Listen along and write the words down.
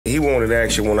wanted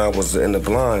action when I was in the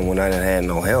blind, when I didn't have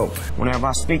no help. Whenever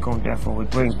I speak on Death Row, it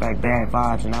brings back bad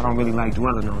vibes, and I don't really like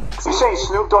dwelling on it. You saying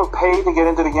Snoop Dogg paid to get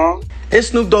into the gang? There's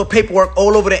Snoop Dogg paperwork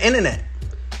all over the internet.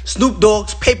 Snoop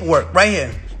Dogg's paperwork right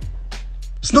here.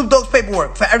 Snoop Dogg's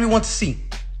paperwork for everyone to see.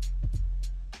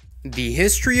 The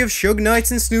history of Suge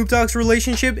Knight's and Snoop Dogg's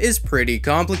relationship is pretty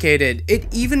complicated.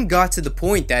 It even got to the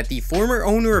point that the former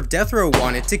owner of Death Row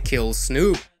wanted to kill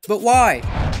Snoop. But why?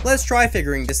 Let's try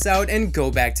figuring this out and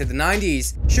go back to the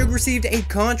 90s. Suge received a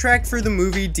contract for the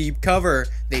movie Deep Cover.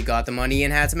 They got the money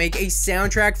and had to make a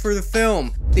soundtrack for the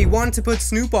film. They wanted to put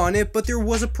Snoop on it, but there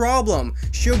was a problem.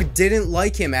 Suge didn't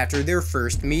like him after their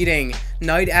first meeting.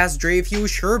 Knight asked Dre if he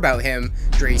was sure about him.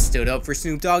 Dre stood up for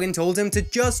Snoop Dogg and told him to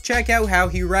just check out how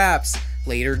he raps.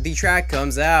 Later, the track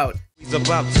comes out. He's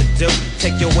about to do.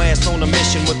 Take your ass on a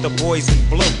mission with the boys in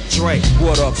blue. Dre,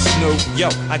 what up, Snoop? Yo,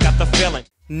 I got the feeling.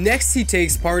 Next, he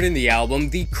takes part in the album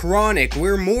The Chronic,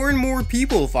 where more and more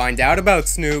people find out about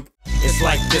Snoop. It's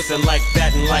like this and like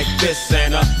that and like this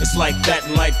and it's like that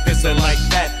and like this and like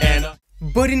that and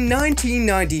But in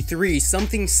 1993,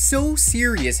 something so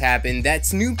serious happened that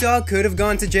Snoop Dogg could have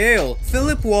gone to jail.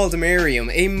 Philip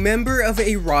Waldemariam, a member of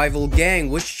a rival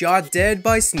gang, was shot dead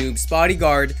by Snoop's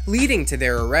bodyguard, leading to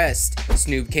their arrest.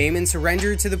 Snoop came and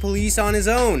surrendered to the police on his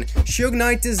own. Suge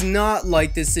Knight does not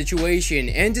like this situation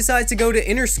and decides to go to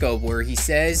Interscope, where he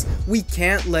says, "We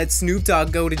can't let Snoop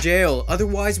Dogg go to jail,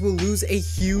 otherwise we'll lose a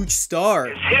huge star."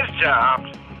 It's his job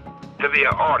to be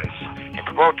an artist and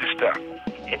promote this stuff.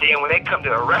 And then when they come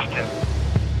to arrest him,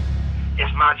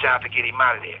 it's my job to get him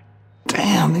out of there.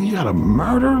 Damn, then you got a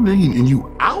murder and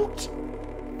you out?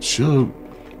 Suge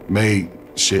made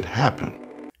shit happen.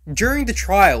 During the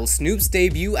trial, Snoop's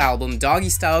debut album Doggy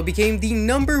Style became the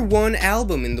 #1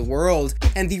 album in the world,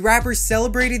 and the rapper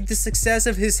celebrated the success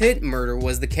of his hit Murder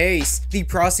Was the Case. The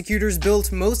prosecutors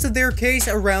built most of their case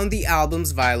around the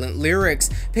album's violent lyrics,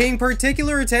 paying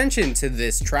particular attention to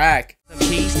this track.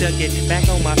 Keys to get back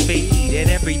on my feet,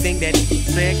 and everything that he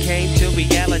said came to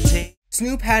reality.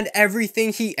 Snoop had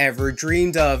everything he ever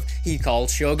dreamed of. He called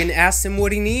Suge and asked him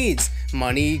what he needs.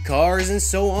 Money, cars, and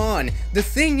so on. The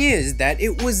thing is that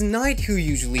it was Knight who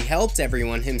usually helped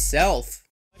everyone himself.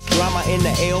 Drama in the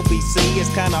LBC, it's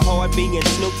kinda hard being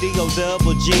Snoop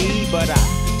D-O-double-G, but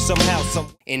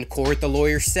In court, the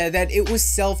lawyer said that it was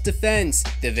self-defense.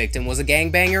 The victim was a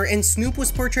gangbanger, and Snoop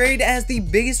was portrayed as the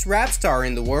biggest rap star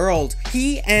in the world.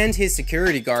 He and his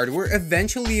security guard were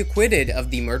eventually acquitted of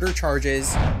the murder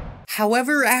charges.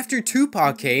 However, after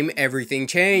Tupac came, everything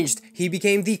changed. He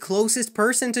became the closest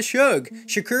person to Suge.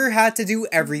 Shakur had to do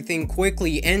everything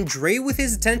quickly, and Dre, with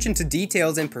his attention to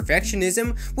details and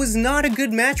perfectionism, was not a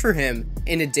good match for him.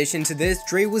 In addition to this,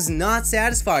 Dre was not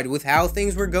satisfied with how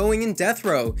things were going in Death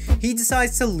Row. He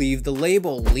decides to leave the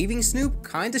label, leaving Snoop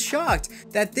kinda shocked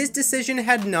that this decision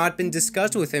had not been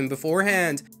discussed with him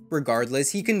beforehand.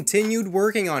 Regardless, he continued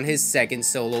working on his second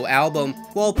solo album,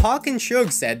 while Pac and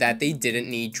Suge said that they didn't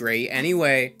need Dre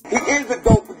anyway. He is a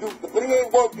dope producer, but he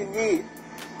ain't worked in years.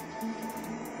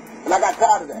 And I got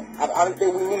tired of that. I didn't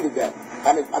think we needed that.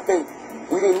 I think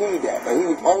we didn't need that. And he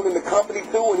was owning the company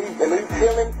too, and he's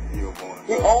chilling.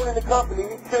 He owning the company,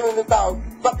 he's chilling his house,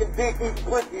 fucking dick, he's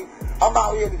pussy. I'm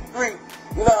out here in the street,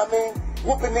 you know what I mean?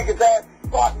 Whooping niggas' ass,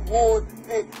 starting wars and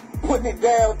shit, putting it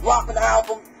down, dropping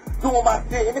albums. Doing my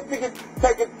shit, and this nigga's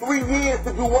taking 3 years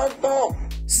to do one song.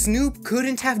 Snoop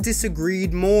couldn't have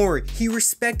disagreed more. He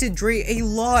respected Dre a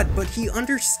lot, but he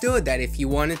understood that if he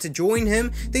wanted to join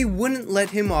him, they wouldn't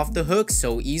let him off the hook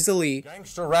so easily.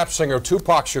 Gangster rap singer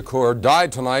Tupac Shakur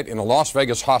died tonight in a Las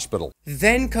Vegas hospital.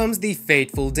 Then comes the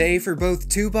fateful day for both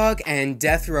Tupac and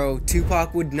Death Row.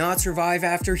 Tupac would not survive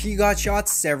after he got shot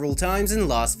several times in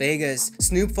Las Vegas.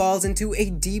 Snoop falls into a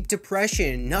deep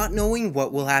depression, not knowing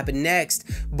what will happen next,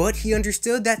 but he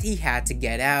understood that he had to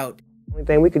get out. The only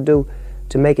thing we could do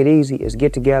to make it easy is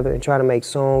get together and try to make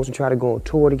songs and try to go on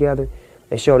tour together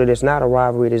and show that it's not a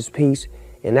rivalry, it's peace.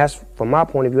 And that's, from my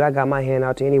point of view, I got my hand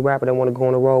out to any rapper that want to go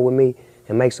on the road with me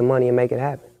and make some money and make it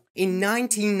happen. In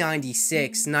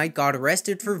 1996, Knight got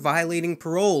arrested for violating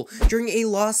parole during a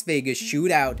Las Vegas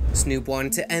shootout. Snoop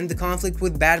wanted to end the conflict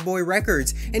with Bad Boy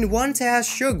Records and wanted to ask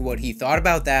Suge what he thought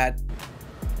about that.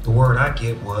 The word I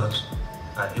get was,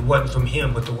 it wasn't from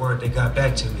him, but the word they got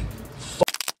back to me,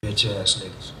 fuck bitch ass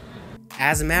niggas.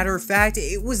 As a matter of fact,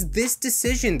 it was this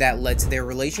decision that led to their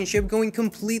relationship going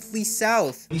completely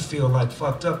south. We feel like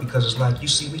fucked up because it's like, you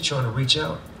see me trying to reach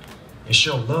out and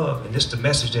show love, and this the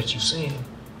message that you send,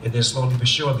 and then slowly but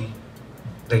surely,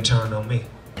 they turn on me.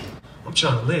 I'm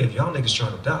trying to live, y'all niggas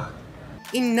trying to die.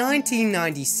 In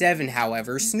 1997,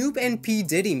 however, Snoop and P.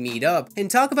 Diddy meet up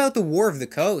and talk about the War of the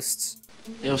Coasts.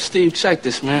 Yo, Steve, check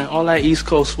this, man. All that East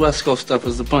Coast, West Coast stuff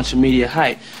is a bunch of media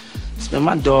hype. It's been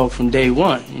my dog from day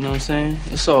one, you know what I'm saying?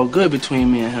 It's all good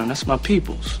between me and him. That's my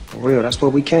peoples. For real, that's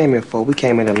what we came here for. We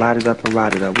came in to light it up and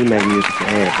ride it up. We make music for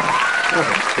everybody.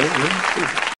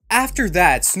 After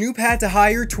that, Snoop had to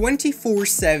hire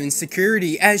 24/7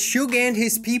 security as Suge and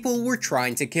his people were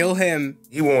trying to kill him.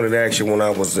 He wanted action when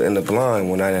I was in the blind,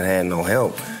 when I didn't have no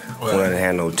help, when I didn't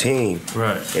have no team,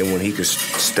 and when he could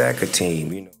stack a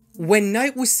team, you know. When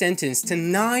Knight was sentenced to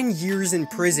 9 years in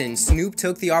prison, Snoop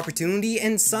took the opportunity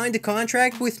and signed a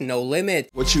contract with no limit.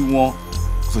 What you want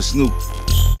for Snoop?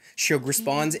 Suge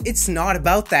responds, "It's not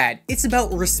about that, it's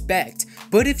about respect.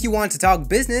 But if you want to talk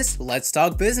business, let's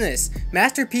talk business."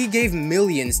 Master P gave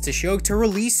millions to Suge to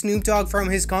release Snoop Dogg from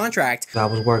his contract. I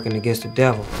was working against the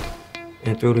devil,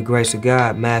 and through the grace of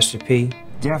God, Master P,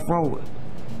 Death Row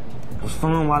was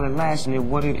fun while it lasted. It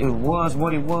was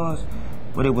what it was,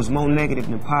 but it was more negative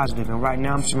than positive. And right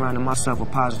now I'm surrounding myself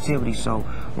with positivity, so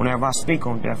whenever I speak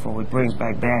on Death Row, it brings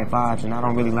back bad vibes, and I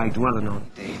don't really like dwelling on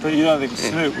it. But you don't think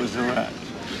Snoop was the rat?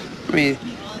 I mean,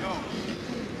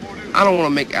 I don't want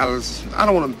to make Alice. I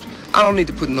don't need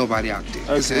to put nobody out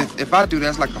there. Okay. If I do,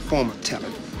 that's like a form of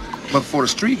telling. But for the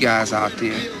street guys out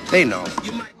there, they know.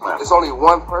 There's only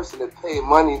one person that paid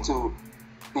money to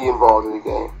be involved in the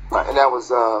game, and that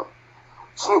was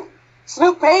Snoop.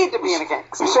 Snoop paid to be in the game.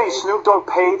 You saying Snoop Dogg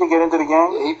paid to get into the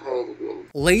game? Yeah, he paid to be in it.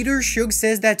 Later, Suge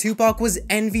says that Tupac was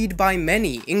envied by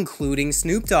many, including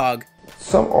Snoop Dogg.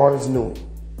 Some artists knew him,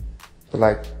 but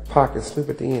like Pac and Snoop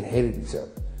at the end hated each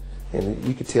other. And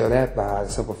you could tell that by the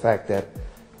simple fact that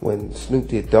when Snoop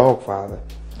did Dogfather,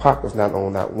 Pac was not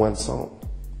on that one song.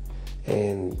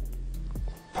 And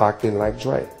Pac didn't like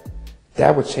Dre.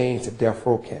 That would change the Death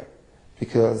Row camp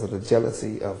because of the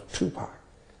jealousy of Tupac.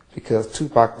 Because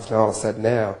Tupac was all of a sudden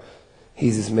now,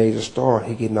 he's this major star,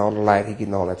 he getting all the light, he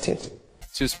getting all the attention.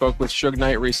 Who spoke with Suge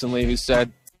Knight recently, who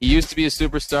said he used to be a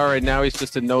superstar and now he's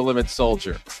just a no-limit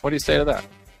soldier. What do you say to that?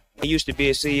 He used to be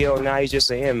a CEO, now he's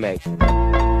just an inmate.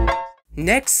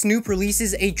 Next, Snoop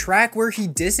releases a track where he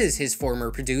disses his former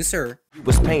producer. You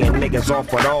was paying niggas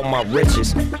off with all my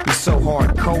riches. You so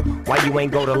hardcore, why you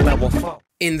ain't go to level 4?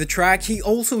 In the track, he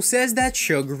also says that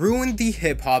Suge ruined the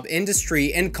hip-hop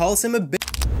industry and calls him a bitch,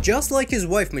 just like his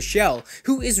wife Michelle,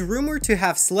 who is rumored to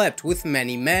have slept with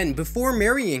many men before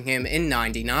marrying him in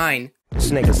 '99.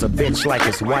 This nigga's a bitch like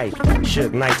his wife.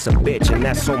 Suge Knight's a bitch and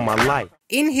that's on my life.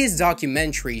 In his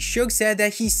documentary, Suge said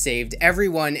that he saved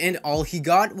everyone and all he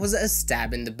got was a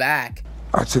stab in the back.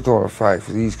 I took on a fight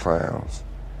for these clowns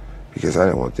because I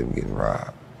didn't want them getting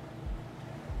robbed.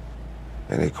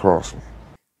 And they crossed me.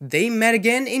 They met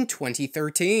again in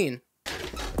 2013.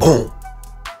 Boom.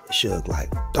 Suge like,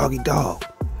 doggy dog.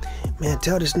 Man,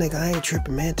 tell this nigga I ain't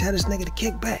tripping, man. Tell this nigga to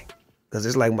kick back. Cause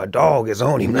it's like my dog is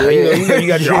on him now. You know, you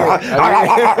got your...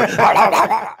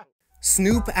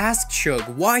 Snoop asked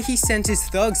Suge why he sent his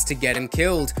thugs to get him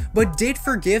killed, but did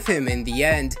forgive him in the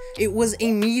end. It was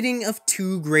a meeting of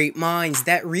two great minds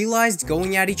that realized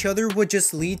going at each other would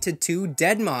just lead to two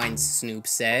dead minds, Snoop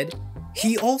said.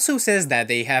 He also says that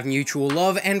they have mutual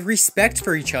love and respect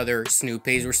for each other. Snoop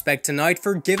pays respect to Knight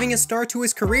for giving a start to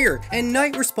his career, and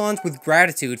Knight responds with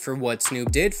gratitude for what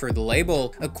Snoop did for the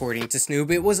label. According to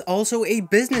Snoop, it was also a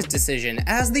business decision,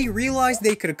 as they realized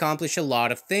they could accomplish a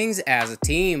lot of things as a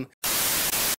team.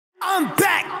 I'm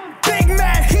back! Big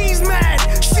mad, he's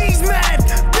mad, she's mad,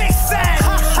 big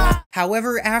sad!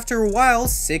 However, after a while,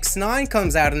 6ix9ine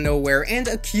comes out of nowhere and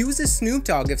accuses Snoop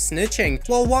Dogg of snitching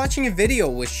while watching a video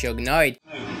with Suge Knight.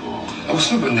 Oh,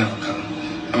 Snoop would never come.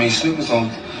 I mean, Snoop was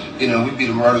on, you know, we beat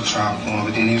a murder trial for him,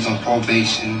 but then he was on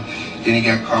probation. Then he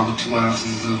got caught with 2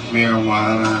 ounces of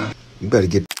marijuana. You better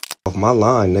get off my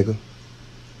line, nigga.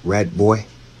 Rat boy.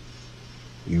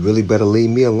 You really better leave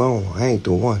me alone. I ain't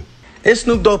the one. There's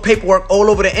Snoop Dogg paperwork all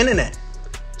over the internet.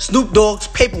 Snoop Dogg's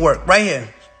paperwork right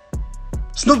here.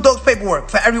 Snoop Dogg's paperwork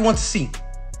for everyone to see.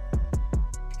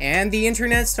 And the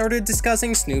internet started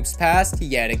discussing Snoop's past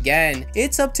yet again.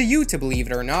 It's up to you to believe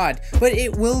it or not, but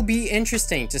it will be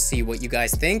interesting to see what you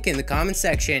guys think in the comment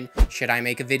section. Should I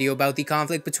make a video about the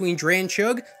conflict between Dre and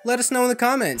Suge? Let us know in the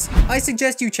comments. I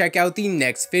suggest you check out the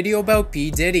next video about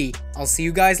P. Diddy. I'll see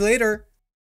you guys later.